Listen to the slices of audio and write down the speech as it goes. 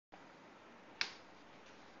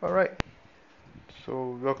Alright,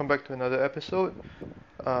 so welcome back to another episode.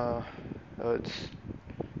 Uh, it's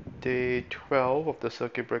day 12 of the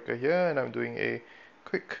circuit breaker here, and I'm doing a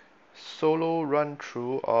quick solo run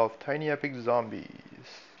through of Tiny Epic Zombies.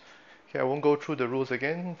 Okay, I won't go through the rules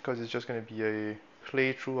again because it's just going to be a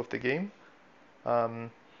playthrough of the game. Um,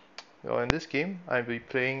 in this game, I'll be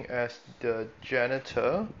playing as the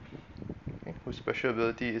janitor, okay, whose special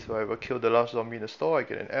ability is if I ever kill the last zombie in the store, I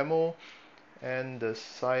get an ammo, and the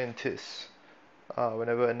scientist.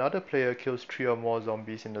 Whenever another player kills 3 or more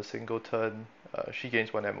zombies in a single turn, she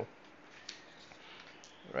gains 1 ammo.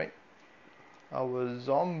 Right? Our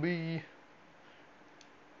zombie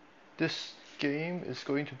this game is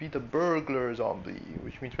going to be the burglar zombie,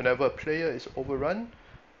 which means whenever a player is overrun,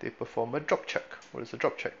 they perform a drop check. What is a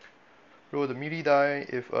drop check? Roll the melee die.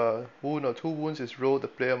 If a wound or 2 wounds is rolled, the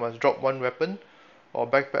player must drop 1 weapon or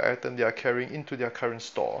backpack item they are carrying into their current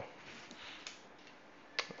store.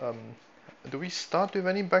 Do we start with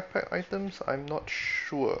any backpack items? I'm not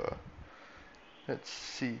sure. Let's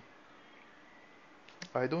see.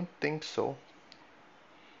 I don't think so.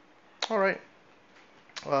 Alright.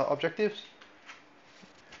 Objectives.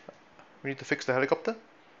 We need to fix the helicopter.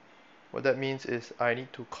 What that means is I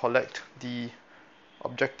need to collect the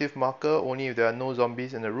objective marker only if there are no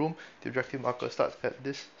zombies in the room. The objective marker starts at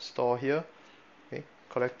this store here. Okay,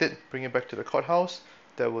 collect it, bring it back to the courthouse.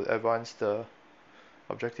 That will advance the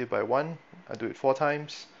objective by 1. I do it 4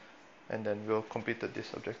 times, and then we'll complete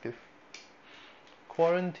this objective.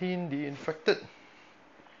 Quarantine the infected.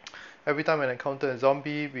 Every time I encounter a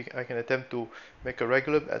zombie, I can attempt to make a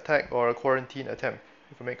regular attack or a quarantine attempt.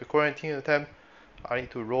 If I make a quarantine attempt, I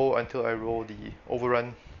need to roll until I roll the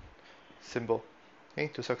overrun symbol, okay,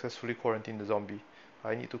 to successfully quarantine the zombie.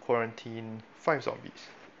 I need to quarantine 5 zombies.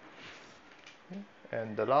 Okay.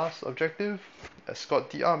 And the last objective, escort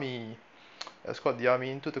the army. Escort the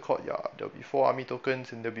army into the courtyard. There will be 4 army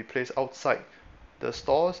tokens and they'll be placed outside the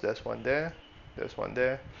stores. There's one there, there's one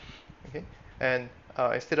there. Okay, and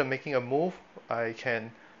instead of making a move, we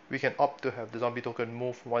can opt to have the zombie token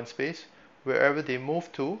move 1 space. Wherever they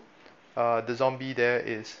move to, the zombie there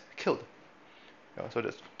is killed. So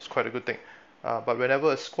that's quite a good thing. But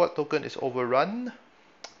whenever a squad token is overrun,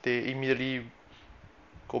 they immediately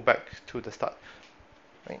go back to the start.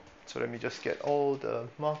 Right? So let me just get all the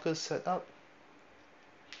markers set up.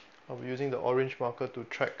 I'll be using the orange marker to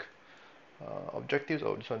track objectives.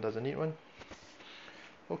 Oh, this one doesn't need one.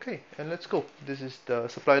 Okay, and let's go. This is the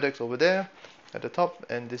supply decks over there at the top,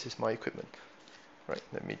 and this is my equipment. Right,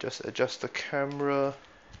 let me just adjust the camera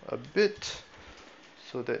a bit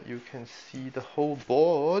so that you can see the whole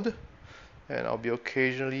board, and I'll be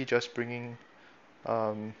occasionally just bringing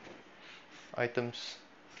items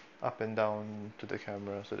up and down to the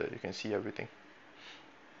camera so that you can see everything.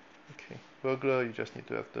 Okay, burglar, you just need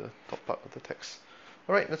to have the top part of the text.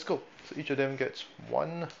 Alright, let's go. So each of them gets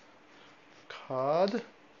 1 card.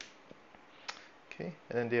 Okay,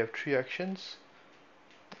 and then they have 3 actions.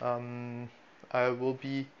 I will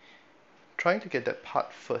be trying to get that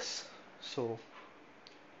part first. So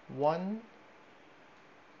 1,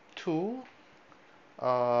 2,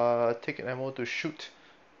 take an ammo to shoot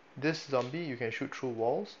this zombie. You can shoot through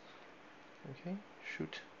walls. Okay,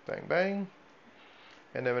 shoot, bang bang.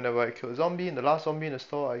 And then whenever I kill a zombie, in the last zombie in the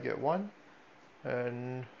store, I get 1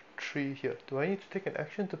 and 3 here. Do I need to take an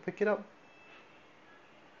action to pick it up?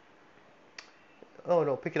 Oh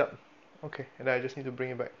no, pick it up. Okay, and then I just need to bring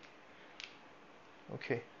it back.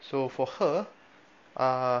 Okay, so for her,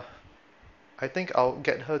 I think I'll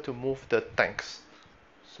get her to move the tanks.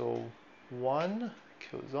 So 1,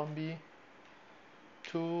 kill zombie,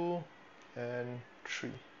 2, and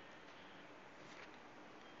 3.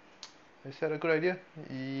 Is that a good idea?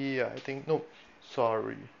 Yeah, I think, no,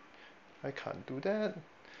 sorry. I can't do that,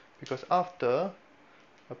 because after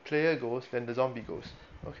a player goes, then the zombie goes.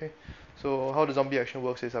 Okay, so how the zombie action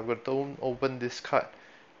works is I've got to open this card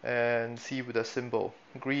and see with the symbol,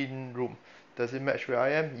 green room. Does it match where I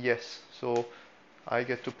am? Yes. So I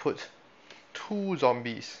get to put 2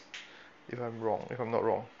 zombies, if I'm not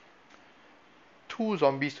wrong. 2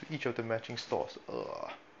 zombies to each of the matching stores.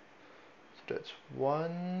 So that's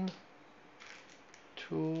 1,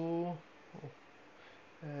 2,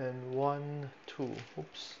 and 1, 2.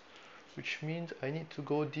 Oops. Which means I need to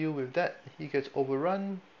go deal with that. He gets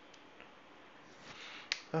overrun.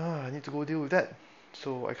 I need to go deal with that.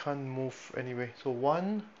 So I can't move anyway. So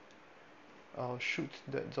 1, I'll shoot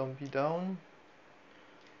that zombie down.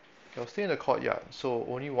 I'll stay in the courtyard, so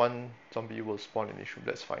only 1 zombie will spawn in this room.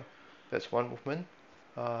 That's fine. That's 1 movement.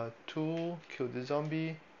 2, kill the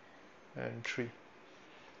zombie, and 3.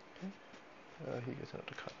 Okay. He gets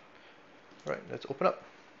another card. Right, let's open up.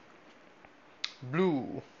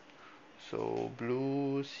 blue. So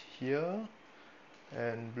blue's here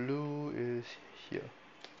and blue is here.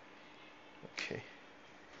 Okay.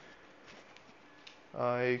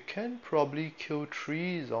 I can probably kill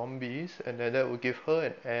 3 zombies and then that will give her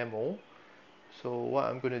an ammo. So what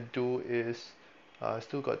I'm gonna do is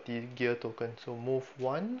still got the gear token, so move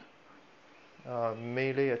 1,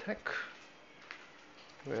 melee attack.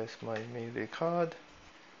 Where's my melee card?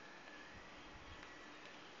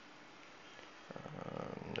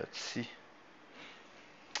 Let's see.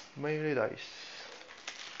 Melee dice.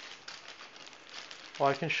 Oh,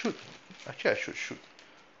 I can shoot. Actually, I should shoot.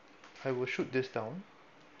 I will shoot this down.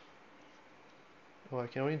 Oh, I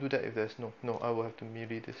can only do that if there's no, I will have to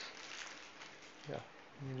melee this. Yeah,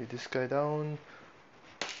 melee this guy down.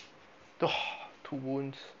 Oh, 2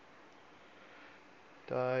 wounds.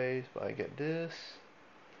 Dies, but I get this.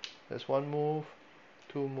 There's 1 move,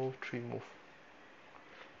 2 move, 3 move.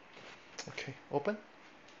 Okay, open.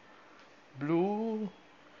 Blue.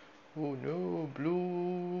 Oh no,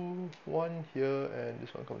 blue. 1 here, and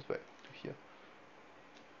this one comes back to here.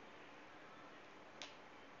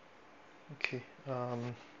 Okay,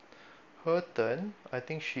 her turn. I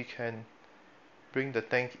think she can bring the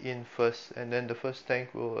tank in first, and then the first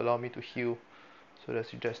tank will allow me to heal, so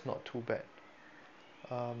that's just not too bad.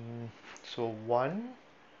 So 1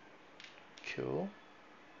 kill,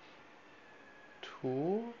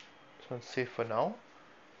 2. This one's safe for now.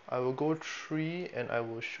 I will go 3 and I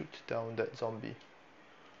will shoot down that zombie.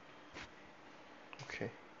 Okay.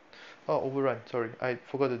 Oh, overrun. Sorry, I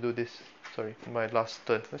forgot to do this. Sorry, in my last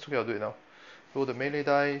turn. That's okay, I'll do it now. Roll the melee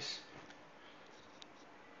dice.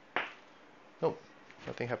 Nope,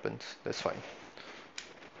 nothing happens. That's fine.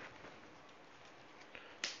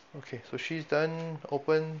 Okay, so she's done.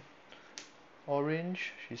 Open.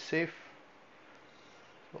 Orange. She's safe.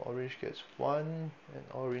 So orange gets 1 and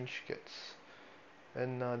orange gets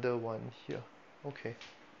another 1 here. Okay.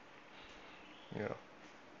 Yeah.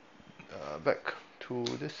 Back to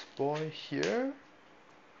this boy here.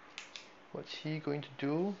 What's he going to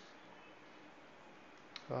do?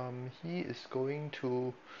 He is going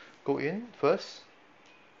to go in first,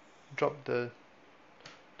 drop the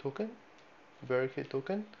token, barricade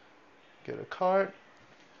token, get a card.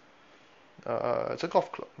 It's a golf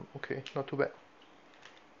club. Okay, not too bad.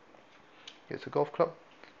 It's a golf club,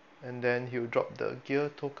 and then he'll drop the gear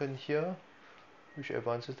token here, which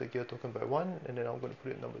advances the gear token by 1, and then I'm going to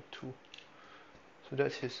put it number 2. So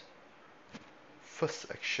that's his first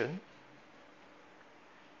action.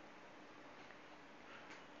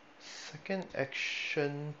 Second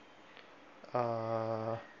action,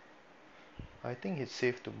 I think it's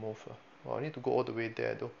safe to move. Well, I need to go all the way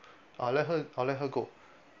there though. I'll let her go.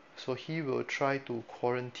 So he will try to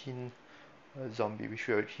quarantine a zombie, which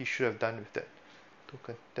he should have done with that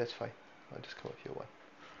token. That's fine. I'll just come up here 1.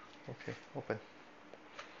 Okay, open.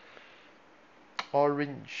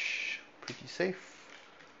 Orange, pretty safe.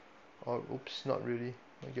 Or oops, not really.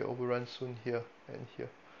 I get overrun soon here and here.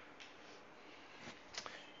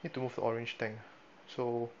 Need to move the orange tank.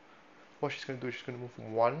 So what she's gonna do is she's gonna move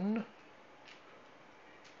 1,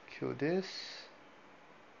 kill this,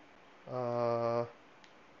 2,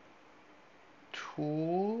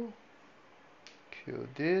 kill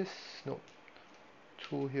this, no,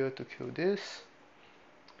 2 here to kill this,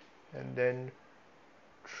 and then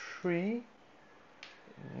 3,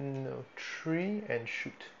 no, 3 and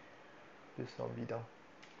shoot this zombie down.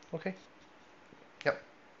 Okay, yep,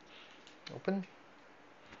 open.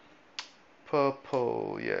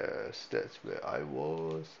 Purple, yes, that's where I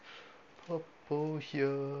was. Purple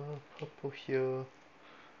here, purple here,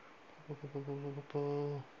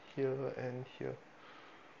 purple here and here.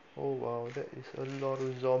 Oh wow, that is a lot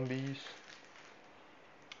of zombies.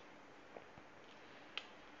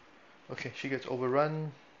 Okay, she gets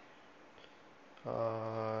overrun.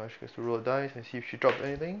 She gets to roll a dice and see if she dropped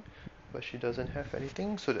anything, but she doesn't have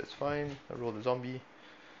anything, so that's fine. I roll the zombie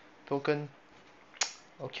token.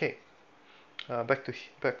 Okay, back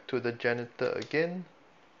to the janitor again.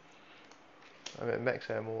 I'm at max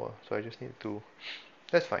ammo, so I just need to.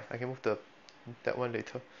 That's fine. I can move that one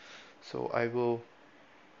later. So I will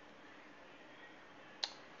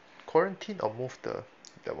quarantine or move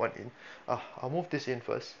that one in. I'll move this in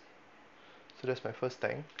first. So that's my first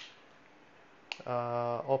tank.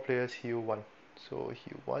 All players heal 1. So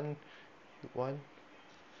heal 1, heal 1.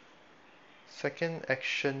 Second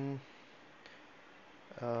action,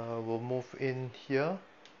 will move in here.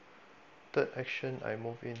 Third action, I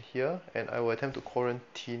move in here, and I will attempt to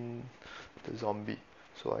quarantine the zombie.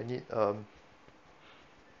 So I need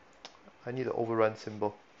the overrun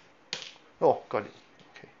symbol. Oh, got it.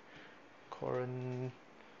 Okay, quarantine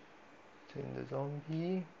in the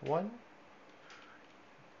zombie 1.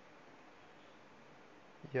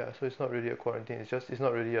 Yeah, so it's not really a quarantine, it's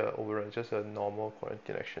not really a overrun, it's just a normal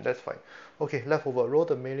quarantine action. That's fine. Okay, leftover. Roll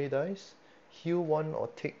the melee dice. Heal 1 or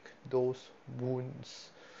take those wounds.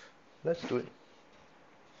 Let's do it.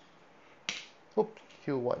 Oop,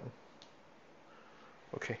 heal 1.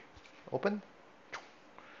 Okay, open.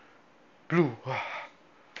 Blue.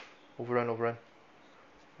 Overrun, overrun.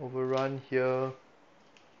 Overrun here.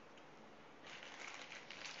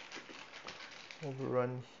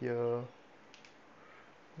 Overrun here.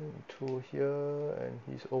 Into here, and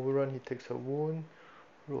he's overrun, he takes a wound.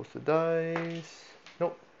 Rolls the dice.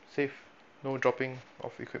 Nope, safe. No dropping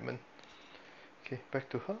of equipment. Okay, back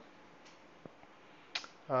to her.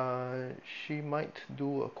 She might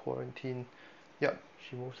do a quarantine. Yep,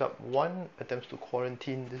 she moves up 1, attempts to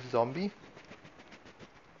quarantine this zombie.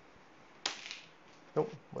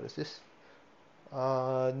 Nope, what is this?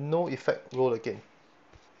 No effect, roll again.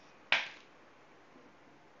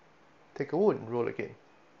 Take a wound, roll again.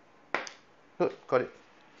 Good, got it.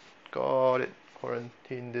 Got it.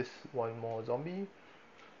 Quarantine this 1 more zombie.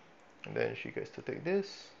 And then she gets to take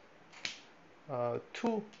this.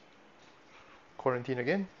 2. Quarantine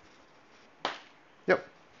again. Yep.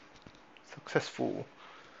 Successful.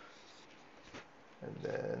 And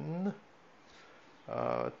then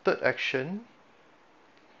third action.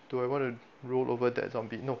 Do I want to roll over that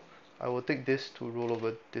zombie? No. I will take this to roll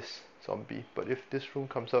over this zombie. But if this room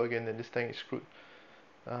comes out again, then this tank is screwed.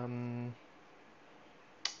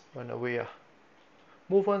 Run away.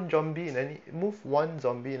 Move one zombie in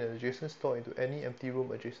an adjacent store into any empty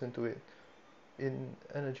room adjacent to it. In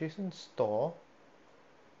an adjacent store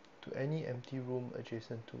to any empty room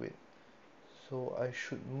adjacent to it. So I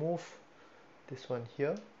should move this one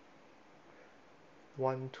here.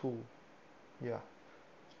 1, 2. Yeah.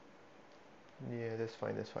 Yeah, that's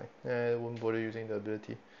fine, that's fine. I won't bother using the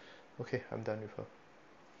ability. Okay, I'm done with her.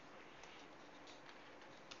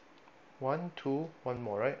 1, 2, 1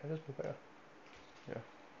 more, right? I just move back. Yeah.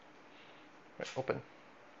 Right, open.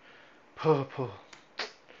 Purple.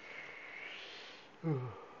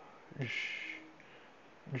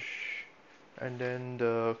 And then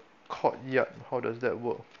the courtyard, how does that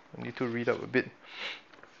work? I need to read up a bit.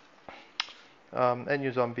 Add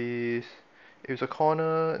new zombies. If it's a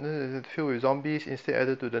corner filled with zombies, instead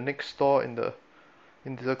added to the next store in the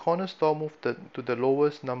corner store, move to the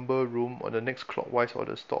lowest number room on the next clockwise of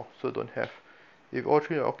the store, so don't have. If all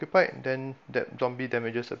 3 are occupied, then that zombie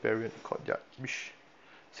damages a barrier in the courtyard. Bish.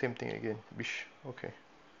 Same thing again. Bish. Okay.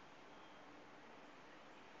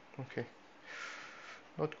 Okay.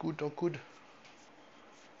 Not good, not good.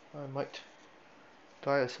 I might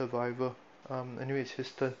die a survivor. Anyway, it's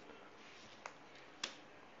his turn.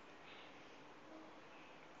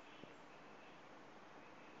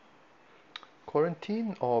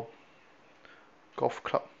 Quarantine or golf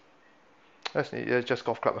club? That's just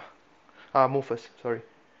golf club. Move first, sorry.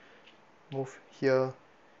 Move here,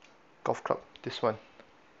 golf club, this one.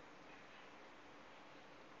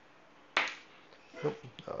 Nope.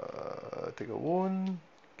 Take a wound,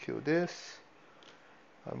 kill this.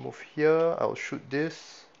 I'll move here, I'll shoot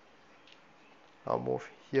this. I'll move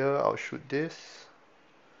here, I'll shoot this.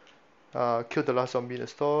 Kill the last zombie in the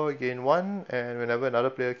store, gain 1, and whenever another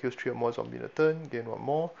player kills 3 or more zombies in a turn, gain 1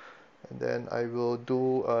 more. And then I will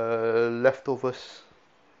do leftovers.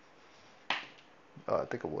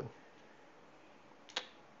 Take a wound.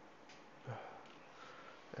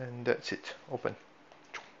 And that's it. Open.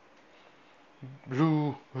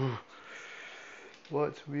 Blue.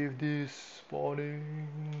 What's with this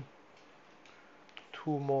spawning?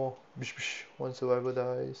 2 more. Bish bish. 1 survivor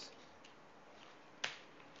dies.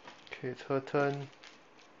 Okay, it's her turn.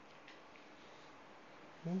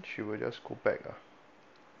 She will just go back.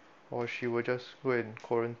 Or she will just go and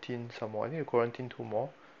quarantine some more. I need to quarantine 2 more.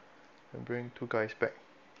 And bring 2 guys back.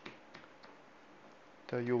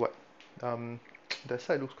 Tell you what. That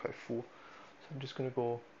side looks quite full. So I'm just gonna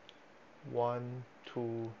go 1,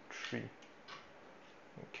 2, 3. And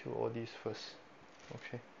kill all these first.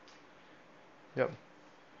 Okay. Yep.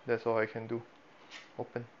 That's all I can do.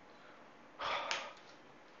 Open.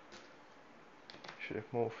 Should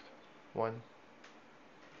have moved. 1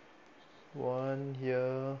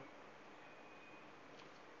 here.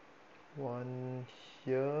 1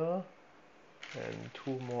 here. And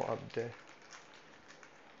 2 more up there.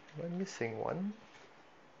 Am I missing 1?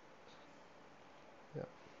 Yeah.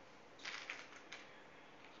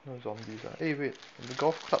 No zombies. Hey, wait. The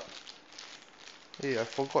golf club. Hey, I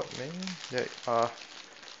forgot, man.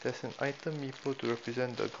 There's an item meeple to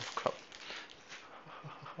represent the golf club.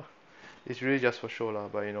 It's really just for show lah,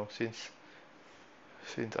 but you know, since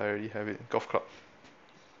since I already have it. Golf club.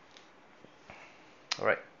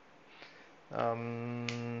 Alright.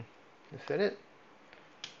 Is that it?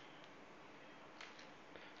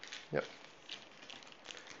 Yep.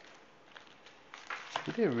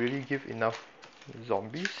 Did they really give enough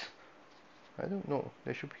zombies? I don't know.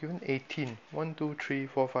 They should be given 18. 1, 2, 3,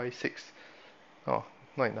 4, 5, 6. Oh,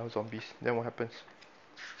 not enough zombies. Then what happens?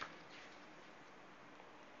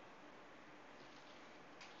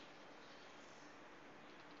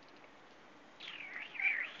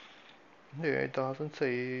 It doesn't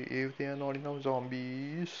say if there are not enough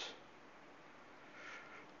zombies.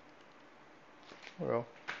 Well,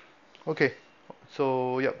 okay.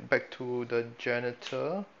 So, yep, back to the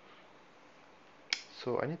janitor.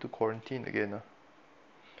 So I need to quarantine again.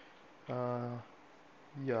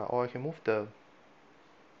 Yeah, or I can move the...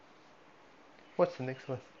 What's the next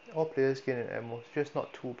one? All players gain an ammo. It's just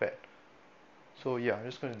not too bad. So yeah, I'm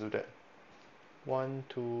just going to do that. 1,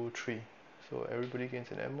 2, 3. So everybody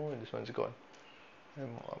gains an ammo and this one's gone.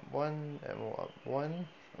 Ammo up 1, ammo up 1.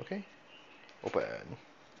 Okay. Open.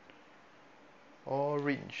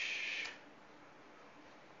 Orange.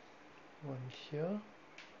 1 here.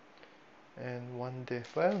 And 1 there.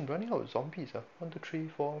 But I'm running out of zombies. 1, 2, 3,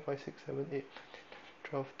 4, 5, 6, 7, 8,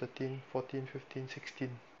 12, 13, 14, 15, 16.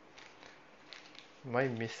 Am I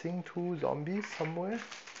missing 2 zombies somewhere?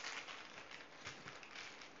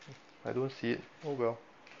 I don't see it. Oh well.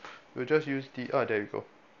 We'll just use the... Ah, there we go.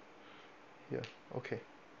 Yeah, okay.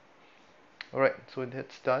 Alright, so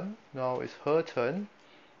that's done. Now it's her turn.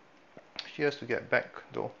 She has to get back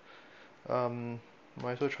though.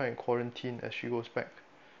 Might as well try and quarantine as she goes back.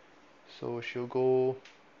 So she'll go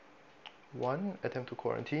 1, attempt to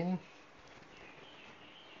quarantine.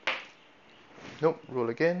 Nope, roll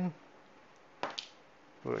again.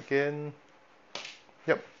 Roll again.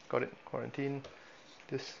 Yep, got it. Quarantine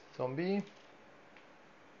this zombie.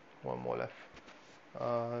 1 more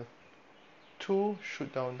left. 2,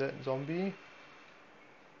 shoot down that zombie.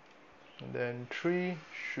 And then 3,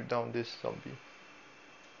 shoot down this zombie.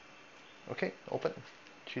 Okay, open.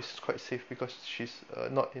 She's quite safe because she's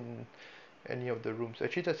not in any of the rooms.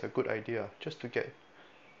 Actually, that's a good idea. Just to get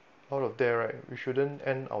out of there, right? We shouldn't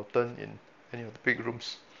end our turn in any of the big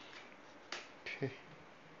rooms. Okay.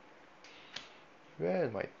 Where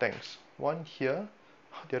are my tanks? 1 here.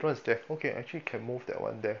 The other one's there. Okay, actually can move that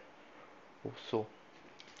one there. Also.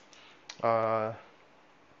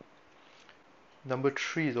 Number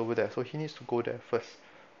 3 is over there, so he needs to go there first.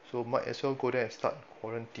 So might as well go there and start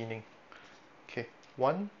quarantining. Okay,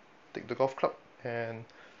 1, take the golf club and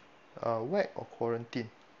whack or quarantine.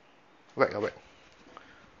 Whack, whack.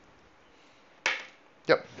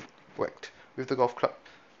 Yep, whacked with the golf club.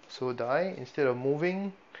 So die, instead of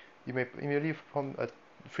moving, you may immediately perform a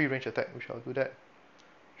free range attack, which I'll do that.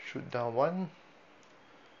 Shoot down 1.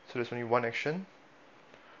 So there's only 1 action.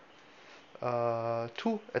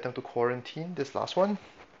 2, attempt to quarantine this last one.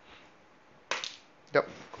 Yep,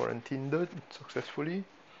 quarantined it successfully.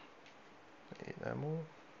 8 ammo.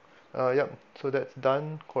 Yep, so that's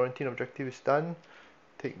done. Quarantine objective is done.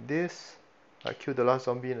 Take this. I killed the last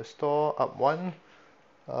zombie in the store. Up 1.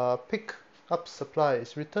 Pick up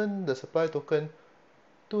supplies. Return the supply token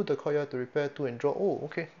to the courtyard to repair 2 and draw. Oh,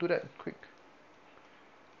 okay, do that quick.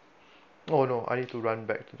 Oh no, I need to run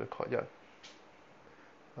back to the courtyard.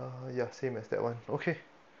 Yeah, same as that one. Okay,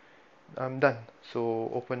 I'm done. So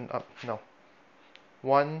open up now.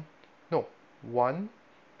 1, no, 1,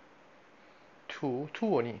 2, 2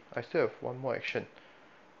 only. I still have 1 more action,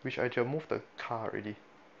 which I just moved the car already.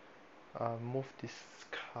 Move this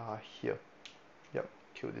car here. Yep,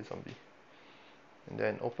 kill this zombie. And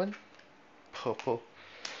then open. Purple.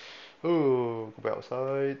 Oh, go back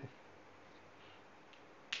outside.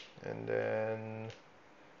 And then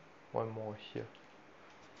 1 more here.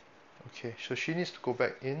 Okay, so she needs to go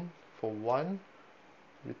back in for 1.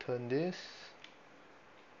 Return this.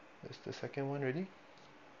 That's the second one ready.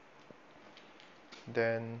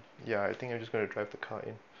 Then, yeah, I think I'm just going to drive the car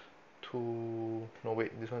in to... No,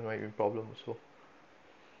 wait, this one might be a problem also.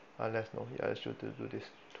 Unless, no, yeah, let's do this.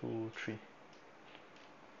 2, 3.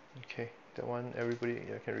 Okay, that one, everybody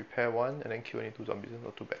can repair 1 and then kill any 2 zombies. It's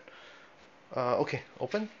not too bad. Okay,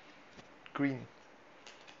 open. Green.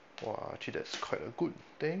 Wow, actually that's quite a good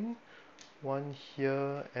thing. 1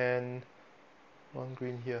 here and 1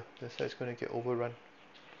 green here. That's how it's going to get overrun.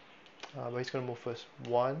 But he's going to move first.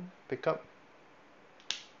 1, pick up.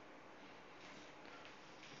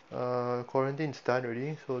 Quarantine's done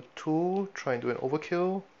already. So 2, try and do an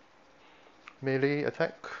overkill. Melee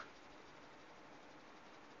attack.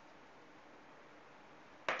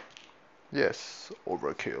 Yes,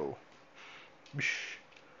 overkill. Bish.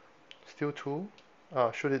 Still 2.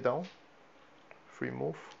 shoot it down, free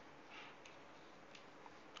move,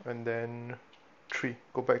 and then 3.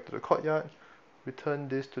 Go back to the courtyard, return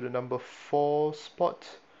this to the number 4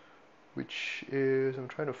 spot, which is, I'm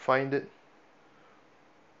trying to find it.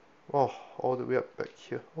 Oh, all the way up back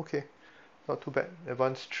here. Okay, not too bad.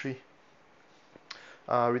 Advance 3.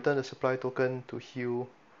 Return the supply token to heal.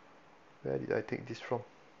 Where did I take this from?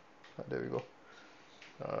 There we go.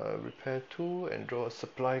 Repair 2 and draw a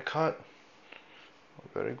supply card. Oh,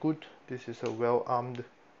 very good. This is a well-armed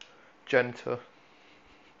janitor.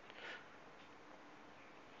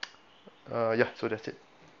 Yeah, so that's it.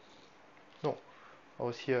 No, I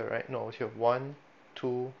was here, right? No, I was here. 1,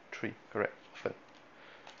 2, 3. Correct. Fun.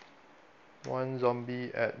 One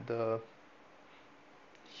zombie at the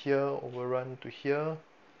here, overrun to here,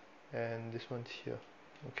 and this one's here.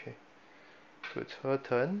 Okay, so it's her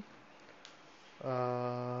turn.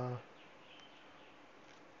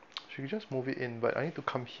 She can just move it in, but I need to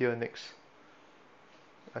come here next.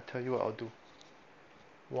 I tell you what I'll do.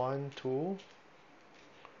 1, 2,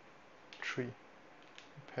 3.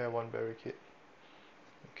 Repair 1 barricade.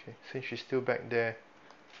 Okay, since she's still back there,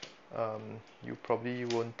 you probably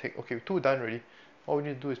won't take. Okay, 2 done already. All we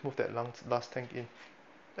need to do is move that last tank in,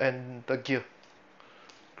 and the gear.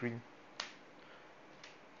 Green.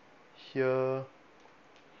 Here,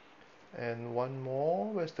 and 1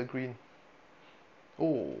 more. Where's the green?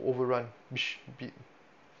 Oh, overrun. Bish, beat.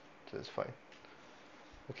 That's fine.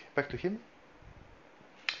 Okay, back to him.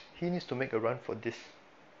 He needs to make a run for this.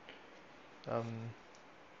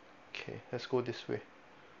 Okay, let's go this way.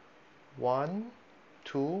 1,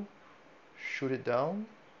 2, shoot it down.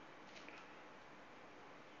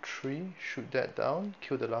 3, shoot that down.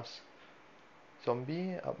 Kill the last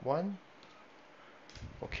zombie. Up 1.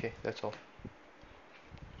 Okay, that's all.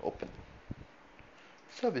 Open.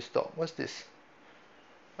 Service dog. What's this?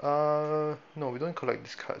 No, we don't collect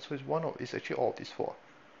this card. So it's actually all of these 4.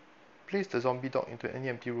 Place the zombie dog into any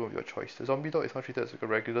empty room of your choice. The zombie dog is not treated as like a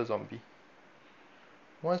regular zombie.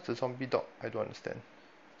 Once the zombie dog, I don't understand.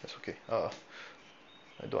 That's okay. I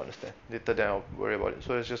don't understand. Later then I'll worry about it.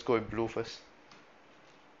 So let's just go with blue first.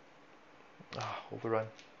 Overrun.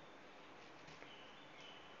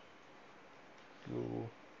 Blue.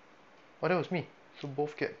 Oh, that was me. So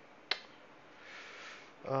both get.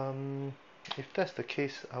 If that's the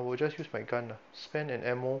case, I will just use my gun. Spend an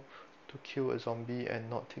ammo to kill a zombie and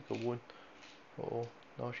not take a wound. Oh,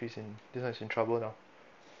 now this one's in trouble now.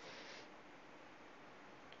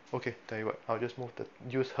 Okay, tell you what, I'll just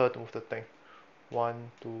use her to move the tank.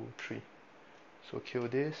 1, 2, 3. So kill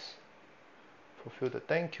this. Fulfill the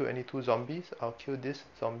tank, kill any 2 zombies. I'll kill this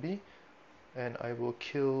zombie. And I will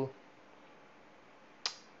kill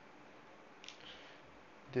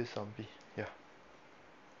this zombie. Yeah.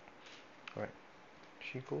 Alright.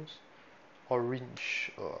 She goes.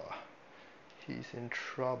 Orange. He's in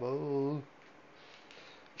trouble.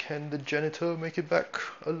 Can the janitor make it back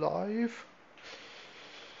alive?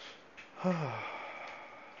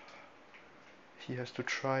 He has to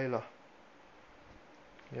try lah.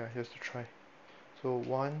 Yeah, he has to try. So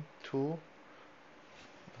 1, 2.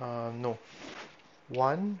 No.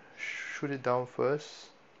 1, shoot it down first.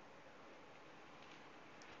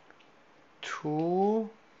 2,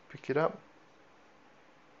 pick it up.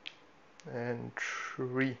 And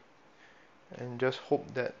 3. And just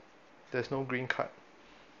hope that there's no green card.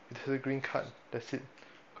 If there's a green card, that's it.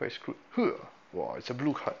 Quite screwed. Wow, it's a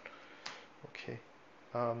blue card. Okay.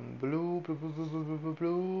 Blue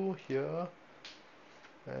here.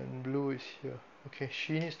 And blue is here. Okay,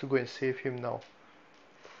 she needs to go and save him now.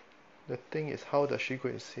 The thing is, how does she go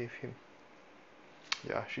and save him?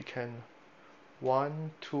 Yeah, she can.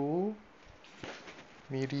 1, 2.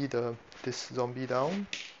 Melee this zombie down.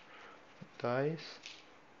 Dies.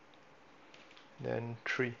 Then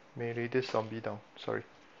 3. Melee this zombie down. Sorry.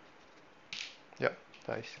 Yep,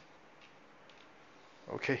 dies.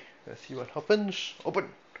 Okay, let's see what happens. Open!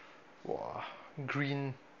 Wow,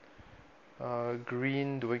 green.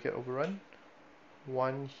 Green, do I get overrun?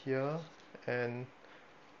 1 here, and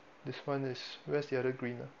this one is, where's the other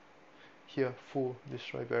green? Here, full,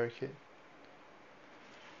 destroy barricade.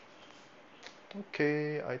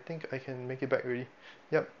 Okay, I think I can make it back already.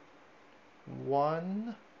 Yep.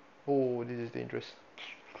 1. Oh, this is dangerous.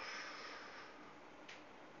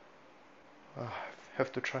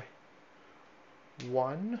 Have to try.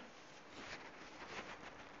 1.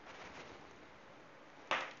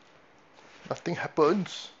 Nothing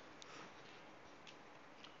happens.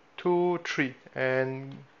 2, 3,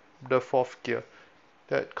 and the 4th gear.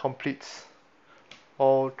 That completes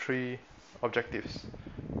all 3 objectives.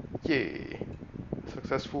 Yay!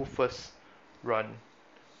 Successful first run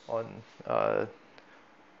on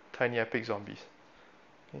tiny epic zombies.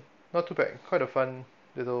 Okay. Not too bad, quite a fun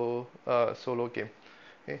little solo game.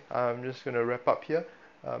 Okay, I'm just gonna wrap up here.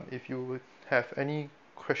 If you would have any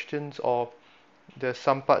questions or there's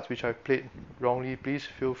some parts which I played wrongly, please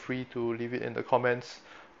feel free to leave it in the comments.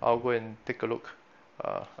 I'll go and take a look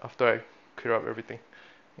after I clear up everything.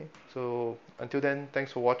 Okay, so until then,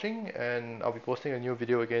 thanks for watching, and I'll be posting a new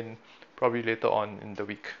video again probably later on in the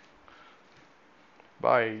week.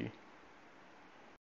 Bye.